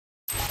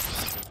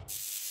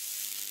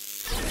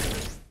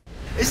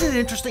Isn't it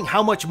interesting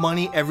how much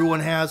money everyone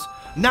has?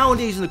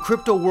 Nowadays in the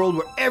crypto world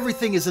where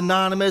everything is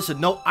anonymous and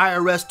no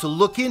IRS to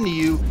look into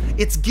you,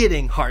 it's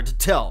getting hard to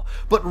tell.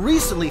 But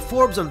recently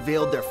Forbes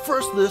unveiled their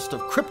first list of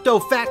crypto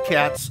fat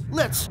cats.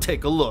 Let's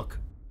take a look.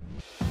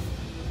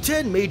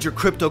 10 major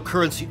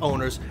cryptocurrency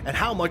owners and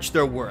how much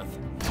they're worth.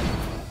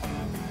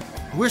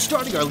 We're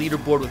starting our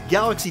leaderboard with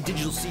Galaxy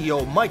Digital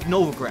CEO Mike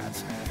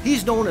Novogratz.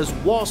 He's known as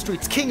Wall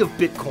Street's king of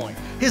Bitcoin.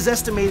 His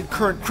estimated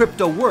current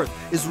crypto worth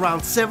is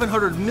around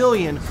 $700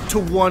 million to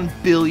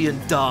 $1 billion.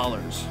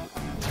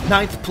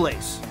 Ninth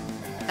place.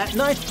 At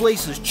ninth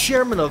place is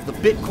chairman of the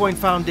Bitcoin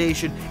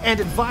Foundation and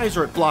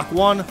advisor at Block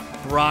One,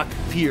 Brock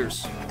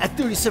Pierce. At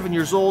 37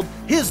 years old,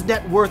 his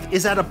net worth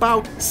is at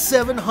about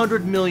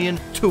 $700 million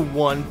to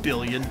 $1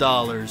 billion.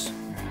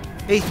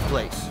 Eighth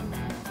place.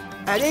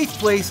 At eighth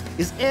place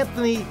is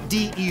Anthony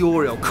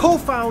D'Iorio,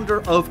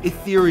 co-founder of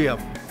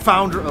Ethereum,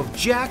 founder of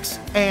Jax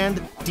and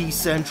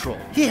Decentral.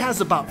 He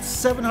has about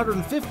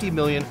 $750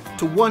 million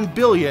to $1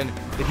 billion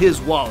in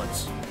his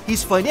wallets.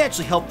 He's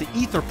financially helped the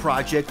Ether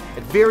project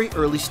at very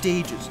early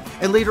stages,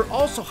 and later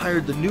also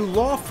hired the new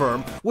law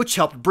firm which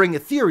helped bring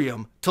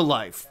Ethereum to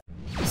life.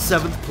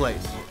 Seventh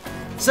place.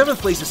 Seventh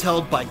place is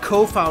held by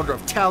co-founder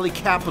of Tally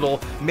Capital,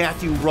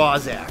 Matthew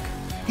Rozak.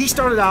 He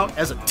started out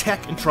as a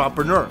tech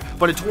entrepreneur,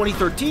 but in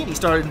 2013 he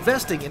started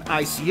investing in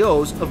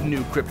ICOs of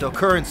new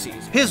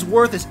cryptocurrencies. His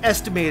worth is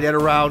estimated at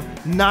around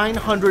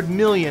 $900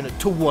 million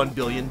to $1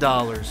 billion.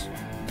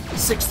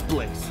 Sixth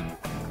place.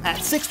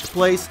 At sixth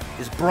place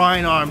is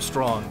Brian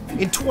Armstrong.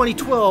 In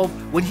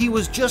 2012, when he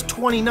was just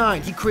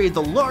 29, he created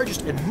the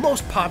largest and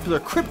most popular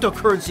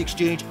cryptocurrency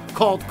exchange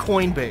called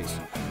Coinbase.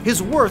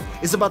 His worth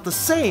is about the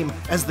same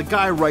as the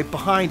guy right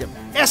behind him,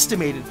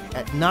 estimated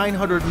at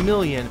 $900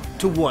 million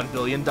to $1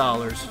 billion.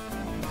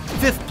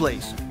 Fifth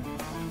place.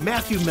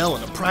 Matthew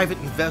Mellon, a private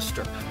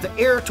investor, the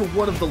heir to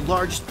one of the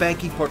largest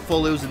banking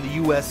portfolios in the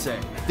USA.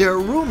 There are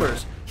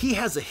rumors he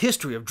has a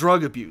history of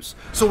drug abuse,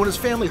 so when his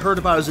family heard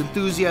about his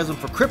enthusiasm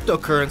for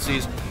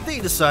cryptocurrencies, they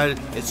decided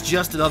it's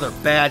just another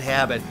bad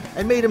habit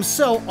and made him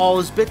sell all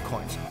his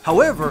bitcoins.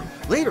 However,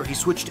 later he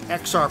switched to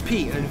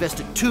XRP and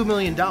invested $2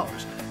 million.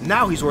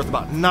 Now he's worth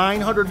about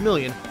 $900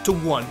 million to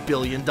 $1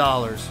 billion.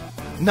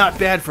 Not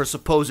bad for a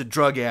supposed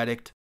drug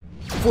addict.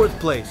 Fourth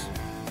place.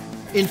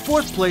 In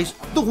fourth place,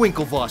 the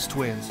Winklevoss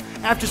twins.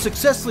 After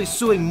successfully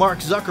suing Mark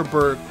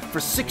Zuckerberg for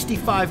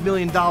 $65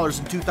 million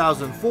in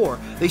 2004,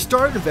 they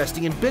started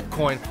investing in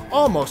Bitcoin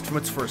almost from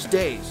its first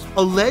days.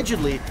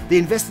 Allegedly, they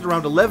invested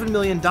around $11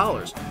 million,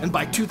 and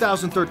by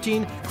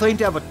 2013 claimed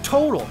to have a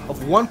total of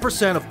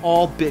 1% of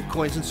all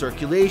Bitcoins in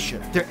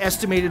circulation. Their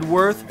estimated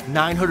worth,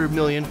 $900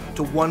 million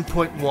to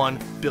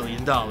 $1.1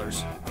 billion.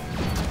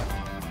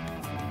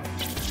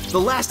 The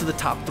last of the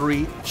top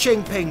three,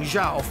 Changpeng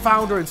Zhao,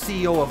 founder and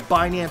CEO of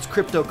Binance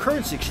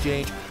cryptocurrency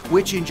exchange,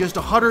 which in just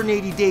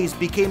 180 days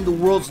became the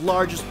world's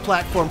largest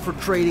platform for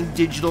trading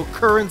digital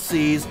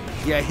currencies.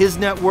 Yeah, his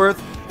net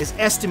worth is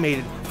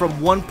estimated from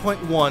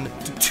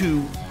 $1.1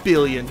 to $2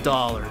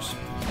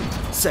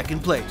 billion.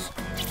 Second place.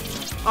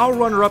 Our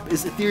runner-up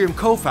is Ethereum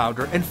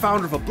co-founder and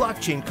founder of a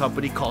blockchain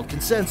company called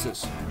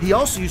Consensus. He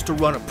also used to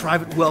run a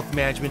private wealth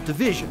management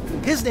division.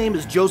 His name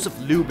is Joseph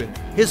Lubin.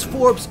 His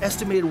Forbes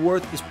estimated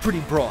worth is pretty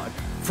broad,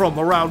 from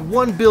around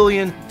 $1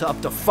 billion to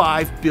up to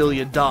 $5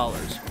 billion.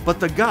 But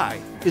the guy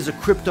is a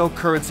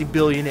cryptocurrency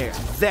billionaire.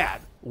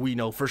 That we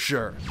know for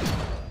sure.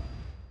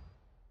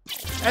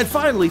 And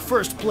finally,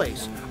 first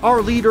place,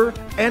 our leader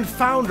and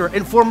founder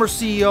and former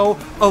CEO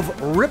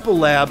of Ripple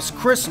Labs,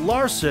 Chris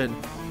Larsen.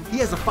 He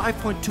has a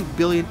 5.2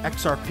 billion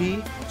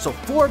XRP, so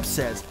Forbes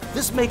says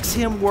this makes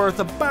him worth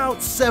about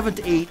 $7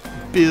 to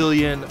 $8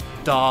 billion.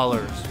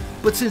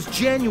 But since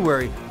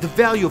January, the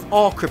value of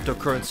all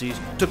cryptocurrencies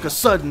took a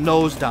sudden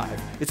nosedive.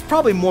 It's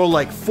probably more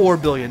like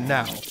 $4 billion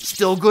now.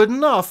 Still good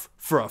enough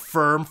for a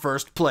firm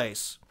first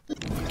place.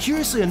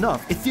 Curiously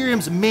enough,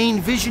 Ethereum's main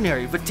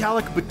visionary,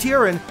 Vitalik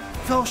Buterin,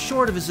 fell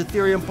short of his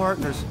Ethereum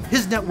partners.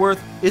 His net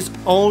worth is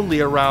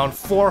only around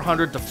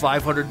 $400 to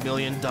 $500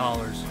 million.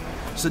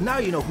 So now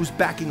you know who's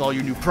backing all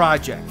your new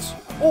projects,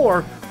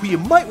 or who you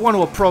might want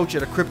to approach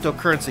at a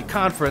cryptocurrency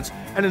conference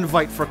and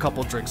invite for a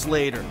couple drinks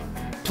later.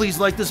 Please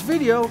like this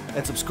video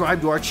and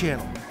subscribe to our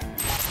channel.